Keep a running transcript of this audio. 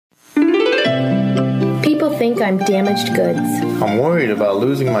think I'm damaged goods. I'm worried about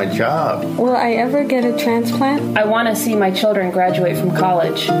losing my job. Will I ever get a transplant? I want to see my children graduate from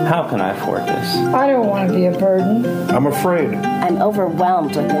college. How can I afford this? I don't want to be a burden. I'm afraid. I'm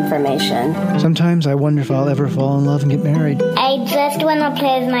overwhelmed with information. Sometimes I wonder if I'll ever fall in love and get married. I just want to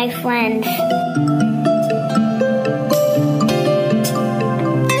play with my friends.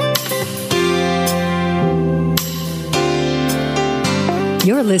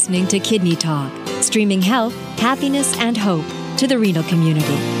 You're listening to Kidney Talk, streaming health, happiness, and hope to the renal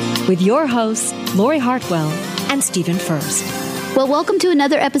community with your hosts, Lori Hartwell and Stephen Furst. Well, welcome to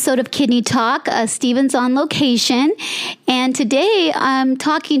another episode of Kidney Talk. Stephen's on location, and today I'm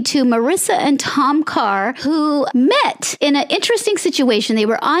talking to Marissa and Tom Carr, who met in an interesting situation. They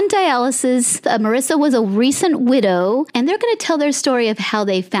were on dialysis. Marissa was a recent widow, and they're going to tell their story of how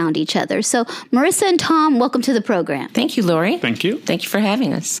they found each other. So, Marissa and Tom, welcome to the program. Thank you, Lori. Thank you. Thank you for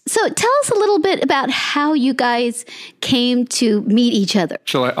having us. So, tell us a little bit about how you guys came to meet each other.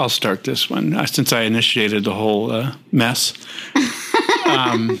 I'll start this one, since I initiated the whole mess.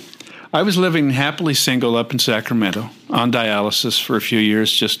 I was living happily single up in Sacramento on dialysis for a few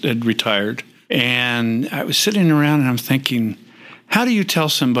years, just had retired. And I was sitting around and I'm thinking, how do you tell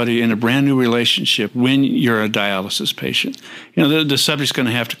somebody in a brand new relationship when you're a dialysis patient? You know, the subject's going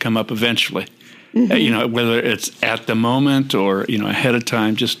to have to come up eventually. Mm-hmm. You know, whether it's at the moment or, you know, ahead of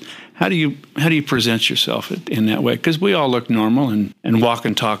time, just how do you present yourself in that way? Because we all look normal and walk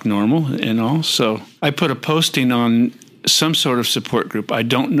and talk normal and all. So I put a posting on some sort of support group. I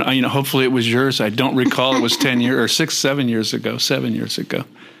don't know, you know, hopefully it was yours. I don't recall. It was 7 years ago.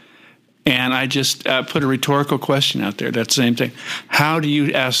 And I just put a rhetorical question out there, that same thing. How do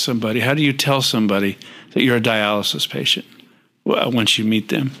you tell somebody that you're a dialysis patient once you meet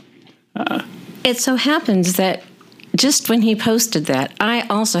them? It so happens that just when he posted that, I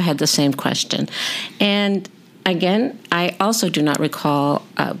also had the same question. And again, I also do not recall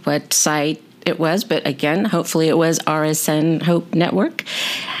what site it was, but again, hopefully it was RSN Hope Network.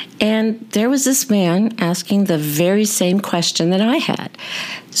 And there was this man asking the very same question that I had.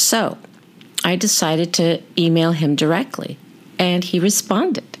 So I decided to email him directly, and he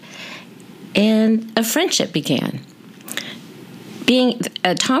responded. And a friendship began.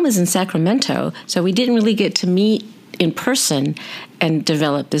 Tom is in Sacramento, so we didn't really get to meet in person and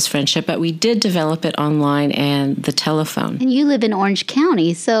develop this friendship, but we did develop it online and the telephone. And you live in Orange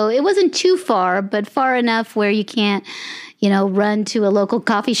County, so it wasn't too far, but far enough where you can't, you know, run to a local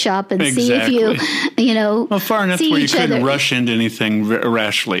coffee shop and see if well, far enough where you couldn't rush into anything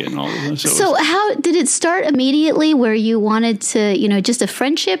rashly and all of this. So how did it start immediately where you wanted to, you know, just a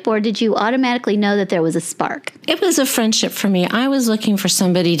friendship, or did you automatically know that there was a spark? It was a friendship for me. I was looking for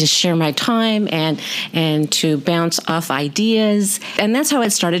somebody to share my time and to bounce off ideas, and that's how it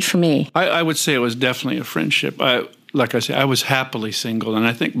started for me. I would say it was definitely a friendship. Like I said, I was happily single, and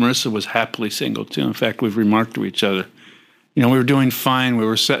I think Marissa was happily single too. In fact, we've remarked to each other, you know, we were doing fine. We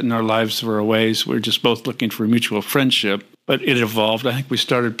were setting our lives for our ways. We were just both looking for a mutual friendship. But it evolved. I think we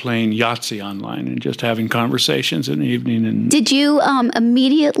started playing Yahtzee online and just having conversations in the evening. And did you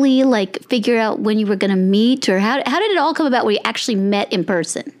immediately figure out when you were going to meet, or how did it all come about where you actually met in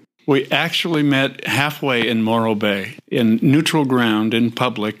person? We actually met halfway in Morro Bay, in neutral ground, in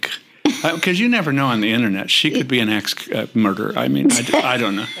public. Because you never know on the internet. She could be an ex-murderer. I mean, I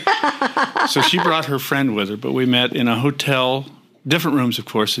don't know. So she brought her friend with her, but we met in a hotel, different rooms, of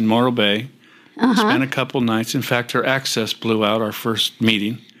course, in Morro Bay. Spent a couple nights. In fact, her access blew out our first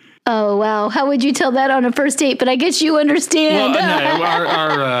meeting. Oh, wow. How would you tell that on a first date? But I guess you understand.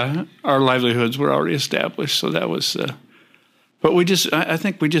 Well, no, our livelihoods were already established, so that was... but I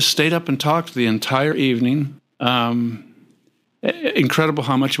think we just stayed up and talked the entire evening. Incredible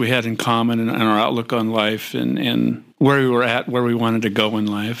how much we had in common and our outlook on life and where we were at, where we wanted to go in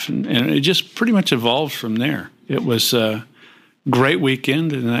life. And it just pretty much evolved from there. It was a great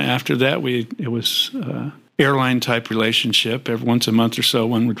weekend. And after that, it was airline-type relationship. Every once a month or so,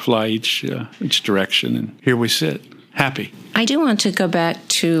 one would fly each direction. And here we sit, happy. I do want to go back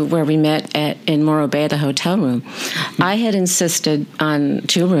to where we met in Morro Bay, the hotel room. I had insisted on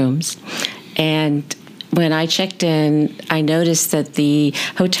 2 rooms, and when I checked in, I noticed that the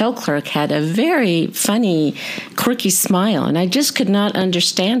hotel clerk had a very funny, quirky smile, and I just could not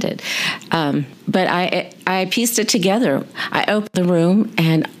understand it. But I pieced it together. I opened the room,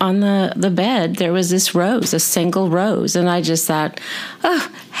 and on the bed, there was this rose, a single rose. And I just thought, oh,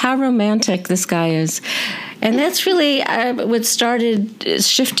 how romantic this guy is. And that's really what started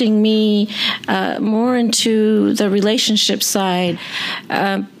shifting me more into the relationship side.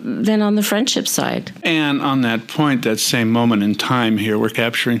 than on the friendship side. And on that point, that same moment in time here we're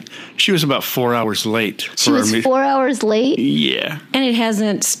capturing, she was about 4 hours late. She was 4 hours late? Yeah. And it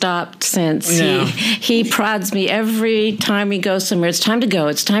hasn't stopped since. No. He prods me every time he goes somewhere. It's time to go.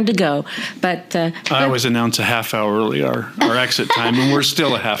 It's time to go. But I always announce a half hour early our exit time, and we're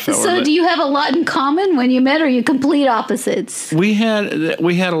still a half hour So late. do you have a lot in common when you met, or are you complete opposites? We had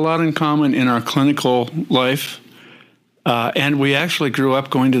a lot in common in our clinical life. And we actually grew up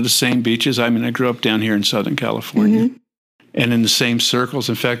going to the same beaches. I mean, I grew up down here in Southern California and in the same circles.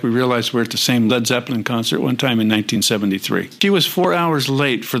 In fact, we realized we were at the same Led Zeppelin concert one time in 1973. She was 4 hours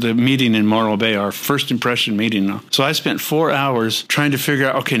late for the meeting in Morro Bay, our first impression meeting. So I spent 4 hours trying to figure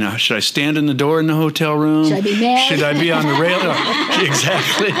out, okay, now, should I stand in the door in the hotel room? Should I be mad? Should I be on the railing?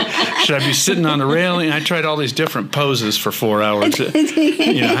 Exactly. Should I be sitting on the railing? I tried all these different poses for 4 hours.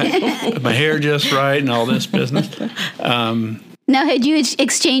 My hair just right and all this business. Now, had you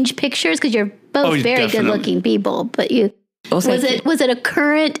exchanged pictures? Because you're both very good-looking people, but you... Was it a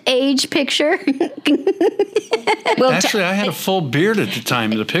current age picture? Well, actually, I had a full beard at the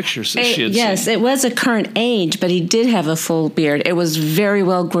time of the pictures that she had Yes, seen. it was a current age, but he did have a full beard. It was very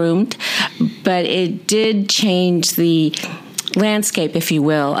well groomed, but it did change the landscape, if you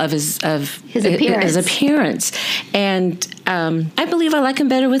will, of his appearance. And I believe I like him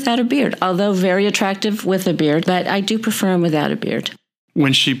better without a beard, although very attractive with a beard, but I do prefer him without a beard.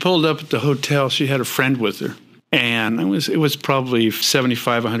 When she pulled up at the hotel, she had a friend with her. And it was probably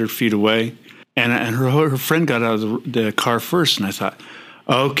 75, 100 feet away. And her friend got out of the car first, and I thought,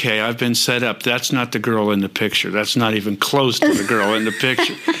 okay, I've been set up. That's not the girl in the picture. That's not even close to the girl in the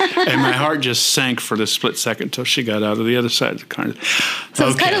picture. And my heart just sank for the split second until she got out of the other side of the car. So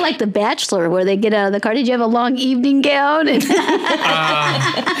it's kind of like The Bachelor, where they get out of the car. Did you have a long evening gown?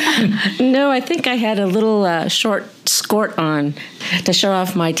 No, I think I had a little short skirt on to show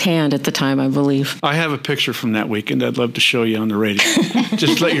off my tan at the time, I believe. I have a picture from that weekend I'd love to show you on the radio.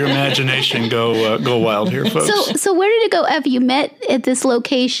 Just let your imagination go wild here, folks. So where did it go? Have you met at this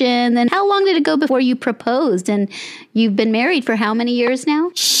location? Then how long did it go before you proposed? And you've been married for how many years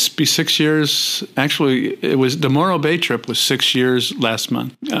now? Be 6 years. Actually, it was the Morro Bay trip was 6 years last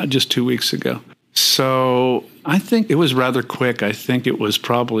month, just 2 weeks ago. So I think it was rather quick. I think it was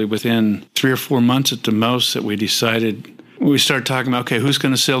probably within 3 or 4 months at the most that we started talking about, okay, who's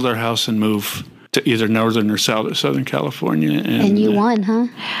going to sell their house and move to either Northern or Southern California. And you won, huh?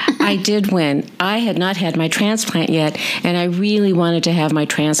 I did win. I had not had my transplant yet, and I really wanted to have my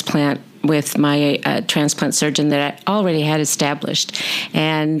transplant with my transplant surgeon that I already had established.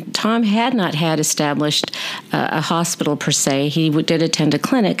 And Tom had not had established a hospital per se. He did attend a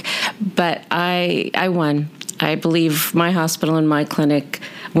clinic, but I won. I believe my hospital and my clinic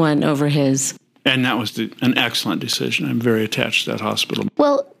won over his. And that was an excellent decision. I'm very attached to that hospital.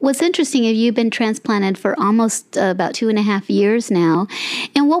 Well, what's interesting is you've been transplanted for almost about 2.5 years now.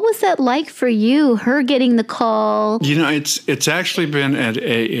 And what was that like for you, her getting the call? You know, it's actually been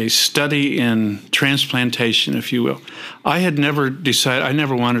a study in transplantation, if you will. I had never decided, I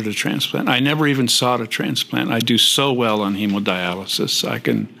never wanted a transplant. I never even sought a transplant. I do so well on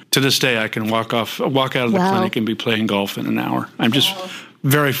hemodialysis. To this day, I can walk out of the clinic and be playing golf in an hour. I'm just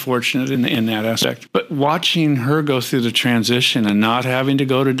very fortunate in that aspect. But watching her go through the transition and not having to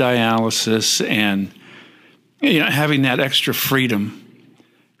go to dialysis and having that extra freedom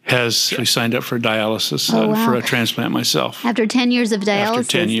has actually signed up for dialysis for a transplant myself. After 10 years of dialysis? After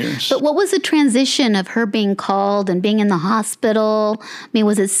 10 years. But what was the transition of her being called and being in the hospital? I mean,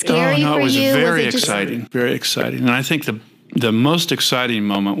 was it scary for you? It was very exciting, very exciting. And I think the most exciting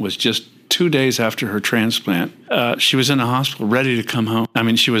moment was just 2 days after her transplant. She was in the hospital ready to come home. I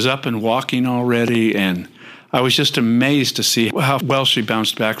mean, she was up and walking already, and I was just amazed to see how well she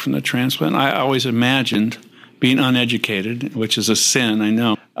bounced back from the transplant. I always imagined, being uneducated, which is a sin, I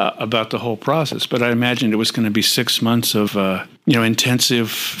know, about the whole process, but I imagined it was going to be 6 months of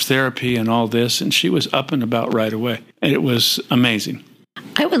intensive therapy and all this, and she was up and about right away. And it was amazing.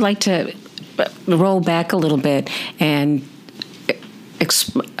 I would like to roll back a little bit and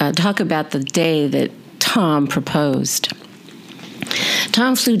talk about the day that Tom proposed.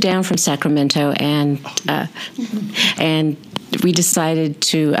 Tom flew down from Sacramento, and we decided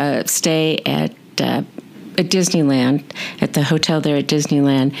to stay at Disneyland, at the hotel there at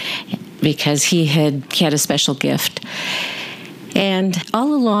Disneyland, because he had a special gift. And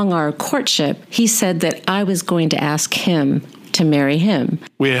all along our courtship, he said that I was going to ask him to marry him.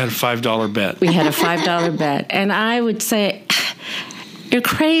 We had a $5 bet. We had a $5 bet. And I would say, you're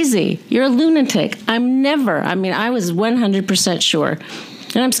crazy. You're a lunatic. I was 100% sure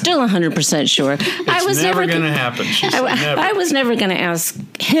And I'm still 100% sure. I was never going to happen. I was never going to ask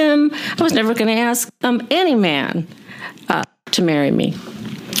him. I was never going to ask any man to marry me.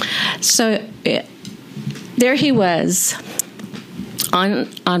 So there he was on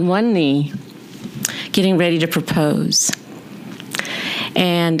one knee, getting ready to propose.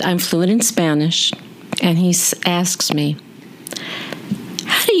 And I'm fluent in Spanish. And he asks me,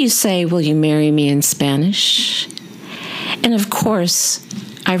 "How do you say, 'will you marry me' in Spanish?" And of course,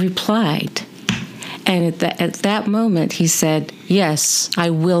 I replied. And at that moment, he said, "Yes, I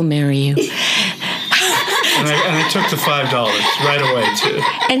will marry you." And I took the $5 right away, too.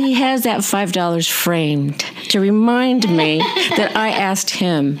 And he has that $5 framed to remind me that I asked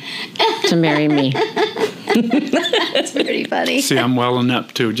him to marry me. That's pretty funny. See, I'm welling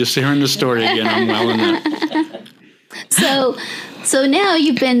up, too. Just hearing the story again, I'm welling up. So now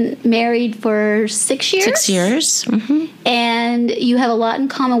you've been married for 6 years? 6 years. Mm-hmm. And you have a lot in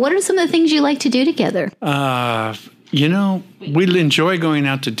common. What are some of the things you like to do together? We enjoy going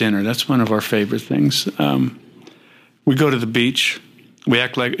out to dinner. That's one of our favorite things. We go to the beach. We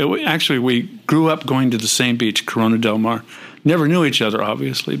act like we grew up going to the same beach, Corona del Mar. Never knew each other,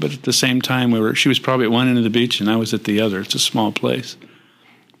 obviously, but at the same time, she was probably at one end of the beach and I was at the other. It's a small place.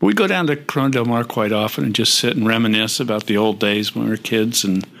 But we go down to Corona del Mar quite often and just sit and reminisce about the old days when we were kids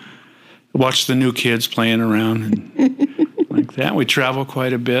and watch the new kids playing around and like that. We travel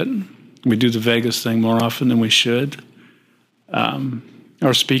quite a bit. We do the Vegas thing more often than we should.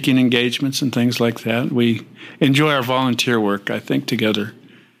 Our speaking engagements and things like that. We enjoy our volunteer work, I think, together.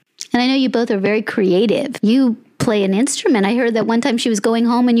 And I know you both are very creative. You play an instrument. I heard that one time she was going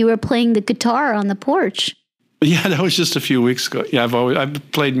home and you were playing the guitar on the porch. Yeah, that was just a few weeks ago. Yeah,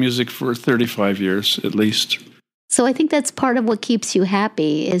 I've played music for 35 years at least. So I think that's part of what keeps you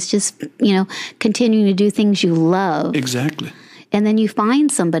happy is just, continuing to do things you love. Exactly. And then you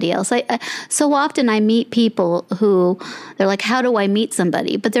find somebody else. So often I meet people who, they're like, how do I meet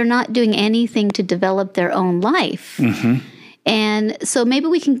somebody? But they're not doing anything to develop their own life. Mm-hmm. And so maybe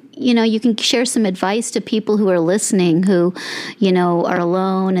we can, you can share some advice to people who are listening who, are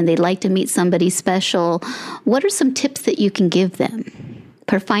alone and they'd like to meet somebody special. What are some tips that you can give them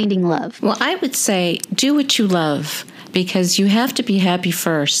for finding love? Well, I would say do what you love. Because you have to be happy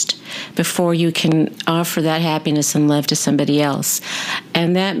first before you can offer that happiness and love to somebody else.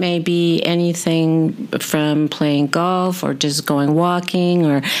 And that may be anything from playing golf or just going walking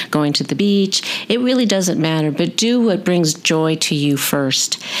or going to the beach. It really doesn't matter, but do what brings joy to you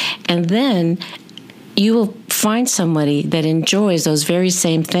first. And then you will find somebody that enjoys those very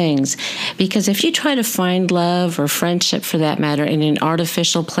same things. Because if you try to find love or friendship, for that matter, in an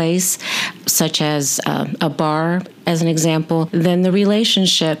artificial place, such as a bar, as an example, then the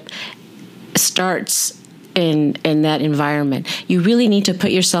relationship starts in that environment. You really need to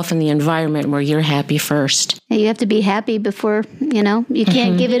put yourself in the environment where you're happy first. You have to be happy before, you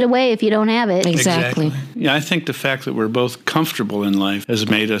can't give it away if you don't have it. Exactly. Yeah, I think the fact that we're both comfortable in life has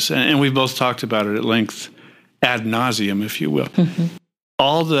made us, and we've both talked about it at length, ad nauseum, if you will. Mm-hmm.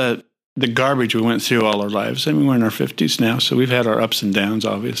 All the garbage we went through all our lives, I mean, we're in our 50s now, so we've had our ups and downs,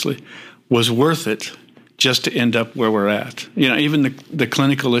 obviously, was worth it just to end up where we're at. Even the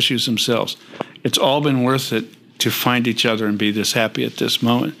clinical issues themselves. It's all been worth it to find each other and be this happy at this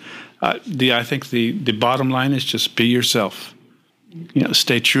moment. I think the bottom line is just be yourself.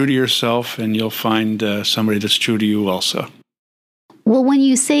 Stay true to yourself, and you'll find somebody that's true to you also. Well, when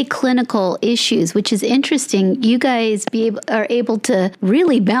you say clinical issues, which is interesting, you guys are able to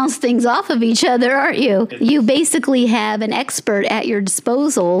really bounce things off of each other, aren't you? You basically have an expert at your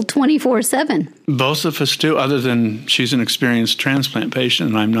disposal 24/7. Both of us do, other than she's an experienced transplant patient,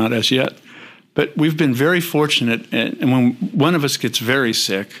 and I'm not as yet. But we've been very fortunate, and when one of us gets very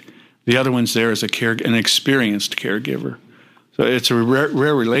sick, the other one's there as an experienced caregiver. So it's a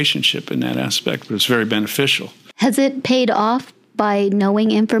rare relationship in that aspect, but it's very beneficial. Has it paid off by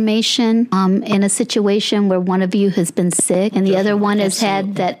knowing information in a situation where one of you has been sick and the other one has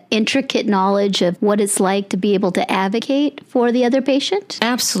had that intricate knowledge of what it's like to be able to advocate for the other patient?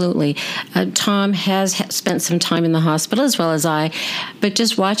 Absolutely. Tom has spent some time in the hospital, as well as I, but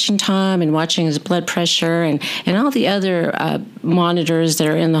just watching Tom and watching his blood pressure and all the other monitors that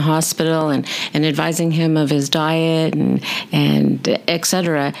are in the hospital and advising him of his diet and et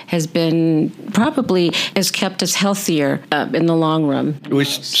cetera has kept us healthier in the long run. We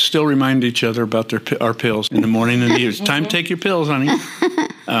still remind each other about our pills in the morning and the evening. It's time to take your pills, honey.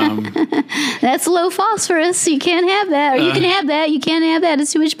 That's low phosphorus. You can't have that. Or you can have that. You can't have that.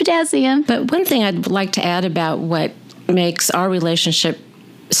 It's too much potassium. But one thing I'd like to add about what makes our relationship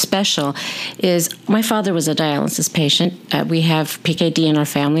special is my father was a dialysis patient. We have PKD in our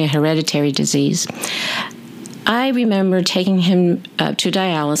family, a hereditary disease. I remember taking him to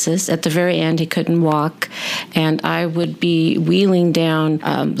dialysis. At the very end, he couldn't walk, and I would be wheeling down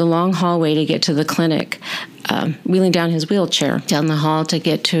the long hallway to get to the clinic, wheeling down his wheelchair down the hall to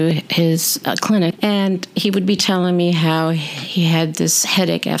get to his clinic. And he would be telling me how he had this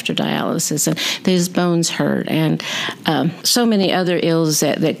headache after dialysis and that his bones hurt and so many other ills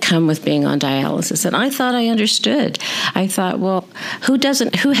that come with being on dialysis. And I thought I understood. I thought, well, who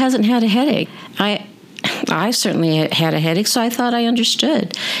hasn't had a headache? I certainly had a headache, so I thought I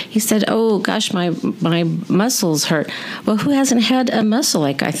understood. He said, oh, gosh, my muscles hurt. Well, who hasn't had a muscle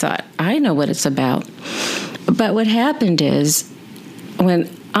like I thought? I know what it's about. But what happened is when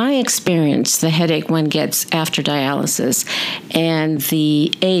I experienced the headache one gets after dialysis and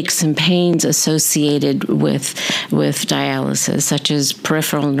the aches and pains associated with dialysis, such as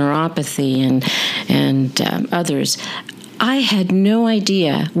peripheral neuropathy and others, I had no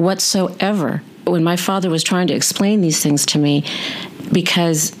idea whatsoever when my father was trying to explain these things to me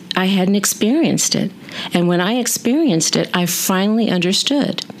because I hadn't experienced it. And when I experienced it, I finally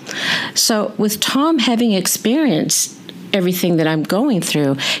understood. So with Tom having experienced everything that I'm going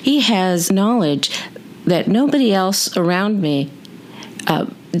through, he has knowledge that nobody else around me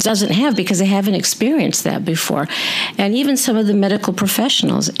doesn't have because they haven't experienced that before. And even some of the medical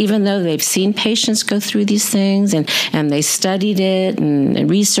professionals, even though they've seen patients go through these things and they studied it and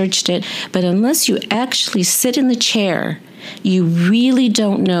researched it, but unless you actually sit in the chair, you really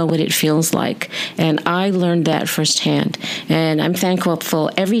don't know what it feels like. And I learned that firsthand. And I'm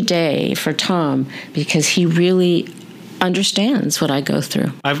thankful every day for Tom because he really understands what I go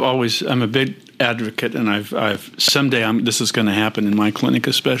through. I'm a big advocate, and this is going to happen in my clinic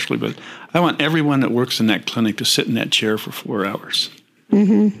especially, but I want everyone that works in that clinic to sit in that chair for 4 hours.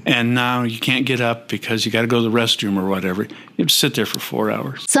 Mm-hmm. And now you can't get up because you got to go to the restroom or whatever. You have to sit there for 4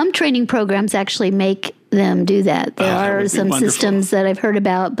 hours. Some training programs actually make them do that. There are some systems that I've heard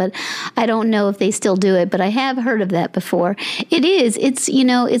about, but I don't know if they still do it, but I have heard of that before.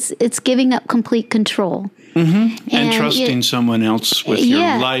 It's giving up complete control. Mm-hmm. And trusting someone else with your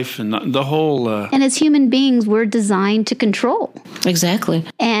life and the whole... And as human beings, we're designed to control. Exactly.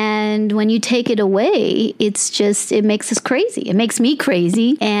 And when you take it away, it makes us crazy. It makes me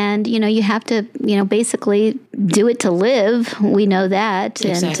crazy. And, you have to, basically do it to live. We know that.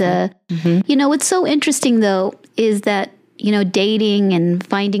 Exactly. And, what's so interesting, though, is that dating and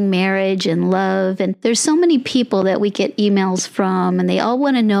finding marriage and love. And there's so many people that we get emails from, and they all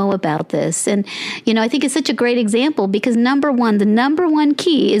want to know about this. And, I think it's such a great example because the number one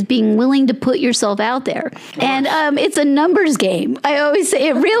key is being willing to put yourself out there. And it's a numbers game. I always say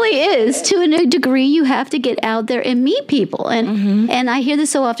it really is. To a degree, you have to get out there and meet people. And and I hear this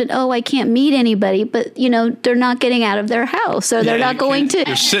so often, oh, I can't meet anybody, but, they're not getting out of their house or they're not going to.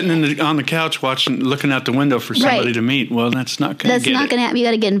 They're sitting on the couch looking out the window for somebody to meet. Well, that's not going to happen. You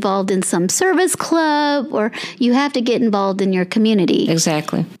got to get involved in some service club, or you have to get involved in your community.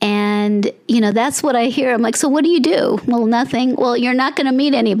 Exactly. And, that's what I hear. I'm like, so what do you do? Well, nothing. Well, you're not going to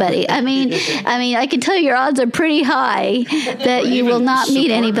meet anybody. I mean, I can tell you your odds are pretty high that you will not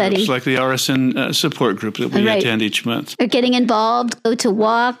meet anybody. It's like the RSN support group that we attend each month. Or getting involved, go to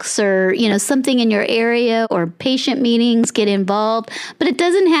walks or, something in your area or patient meetings, get involved. But it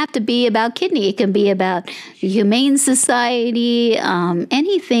doesn't have to be about kidney. It can be about the Humane Society,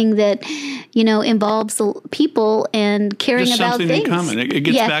 anything that, involves the people and caring just about something things. in common. It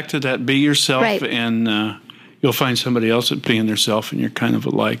gets back to that be yourself, and you'll find somebody else that being themselves, and you're kind of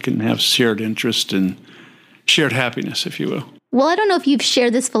alike and have shared interest and shared happiness, if you will. Well, I don't know if you've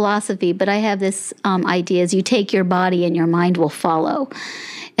shared this philosophy, but I have this idea is you take your body and your mind will follow.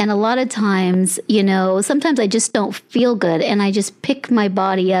 And a lot of times, sometimes I just don't feel good and I just pick my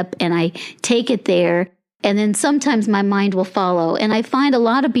body up and I take it there. And then sometimes my mind will follow. And I find a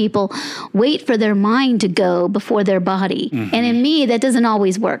lot of people wait for their mind to go before their body. Mm-hmm. And in me, that doesn't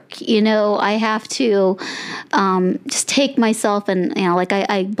always work. I have to just take myself and, like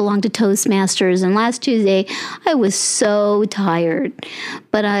I belong to Toastmasters. And last Tuesday, I was so tired.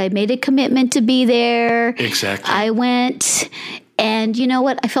 But I made a commitment to be there. Exactly. I went. And you know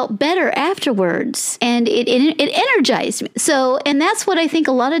what? I felt better afterwards, and it energized me. So, and that's what I think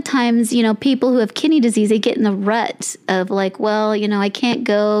a lot of times, people who have kidney disease, they get in the rut of like, well, I can't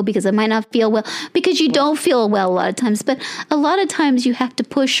go because I might not feel well, because you don't feel well a lot of times. But a lot of times you have to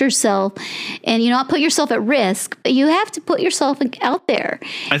push yourself and, not put yourself at risk, but you have to put yourself out there.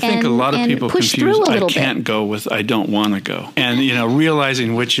 I think a lot of people confuse I can't go with I don't want to go. And,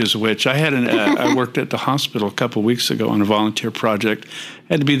 realizing which is which. I worked at the hospital a couple of weeks ago on a volunteer project project.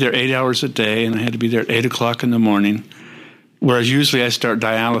 I had to be there 8 hours a day, and I had to be there at 8 o'clock in the morning, whereas usually I start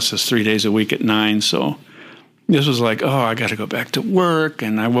dialysis 3 days a week at 9. So this was like, I got to go back to work.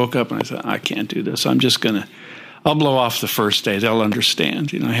 And I woke up and I thought, I can't do this. I'll blow off the first day. They'll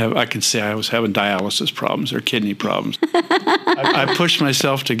understand. I can say I was having dialysis problems or kidney problems. I pushed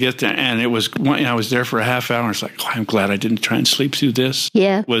myself to get there, and it was. I was there for a half hour. It's like, I'm glad I didn't try and sleep through this.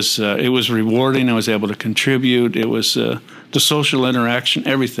 Yeah, it was rewarding. I was able to contribute. It was the social interaction.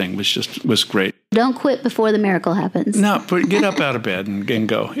 Everything was great. Don't quit before the miracle happens. No, get up out of bed and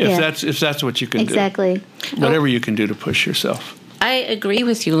go. If that's what you can do. Exactly. Whatever you can do to push yourself. I agree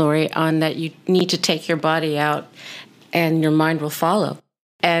with you, Lori, on that you need to take your body out and your mind will follow.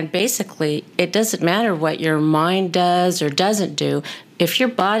 And basically, it doesn't matter what your mind does or doesn't do. If your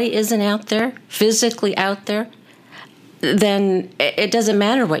body isn't out there, physically out there, then it doesn't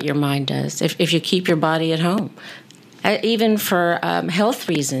matter what your mind does if you keep your body at home. Even for health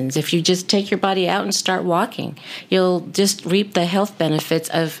reasons, if you just take your body out and start walking, you'll just reap the health benefits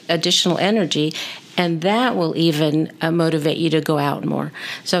of additional energy, and that will even motivate you to go out more.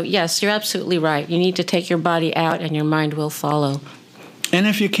 So, yes, you're absolutely right. You need to take your body out, and your mind will follow. And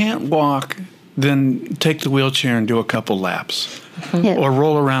if you can't walk, then take the wheelchair and do a couple laps. Yeah. Or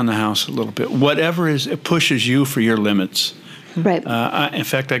roll around the house a little bit. Whatever it pushes you for your limits. Right. In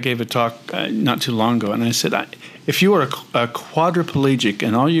fact, I gave a talk not too long ago, and I said, if you were a quadriplegic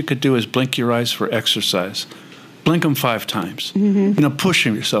and all you could do is blink your eyes for exercise, blink them 5 times. Mm-hmm.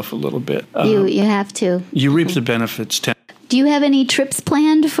 Pushing yourself a little bit. You have to. You reap the benefits. Do you have any trips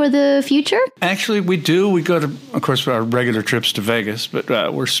planned for the future? Actually, we do. We go to, of course, our regular trips to Vegas,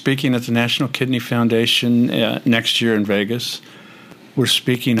 but we're speaking at the National Kidney Foundation next year in Vegas. We're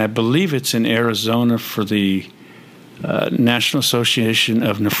speaking, I believe it's in Arizona for the National Association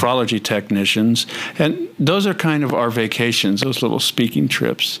of Nephrology Technicians. And those are kind of our vacations, those little speaking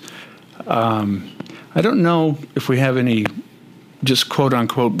trips. I don't know if we have any just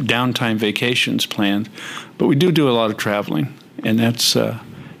quote-unquote downtime vacations planned, but we do a lot of traveling, and that's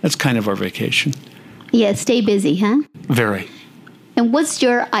kind of our vacation. Yeah, stay busy, huh? Very. And what's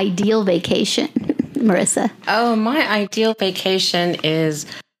your ideal vacation, Marissa? Oh, my ideal vacation is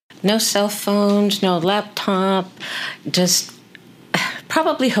no cell phones, no laptop, just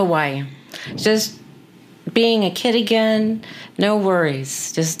probably Hawaii. Just being a kid again, no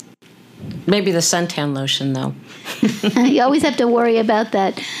worries. Just maybe the suntan lotion, though. You always have to worry about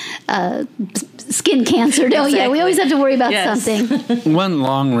that skin cancer. Oh, exactly. Yeah, we always have to worry about something. One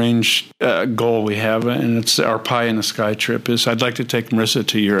long-range goal we have, and it's our pie-in-the-sky trip, is I'd like to take Marissa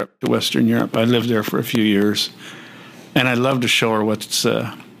to Europe, to Western Europe. I lived there for a few years, and I'd love to show her what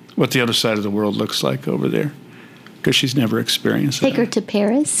the other side of the world looks like over there, because she's never experienced it. Take her to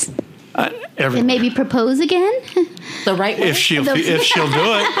Paris. And maybe propose again? The right way? If she'll do it.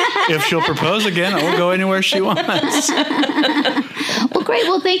 If she'll propose again, I will go anywhere she wants. Well, great.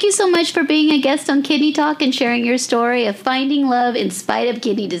 Well, thank you so much for being a guest on Kidney Talk and sharing your story of finding love in spite of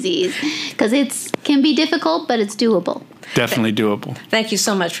kidney disease. Because it can be difficult, but it's doable. Definitely doable. Thank you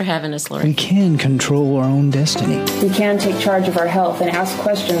so much for having us, Lori. We can control our own destiny. We can take charge of our health and ask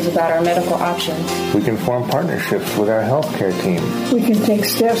questions about our medical options. We can form partnerships with our healthcare team. We can take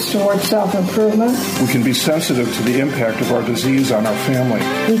steps towards self-improvement. We can be sensitive to the impact of our disease on our family.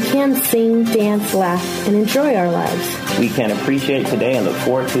 We can sing, dance, laugh, and enjoy our lives. We can appreciate today and look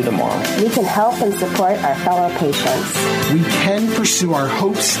forward to tomorrow. We can help and support our fellow patients. We can pursue our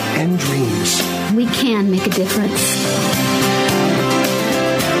hopes and dreams. We can make a difference.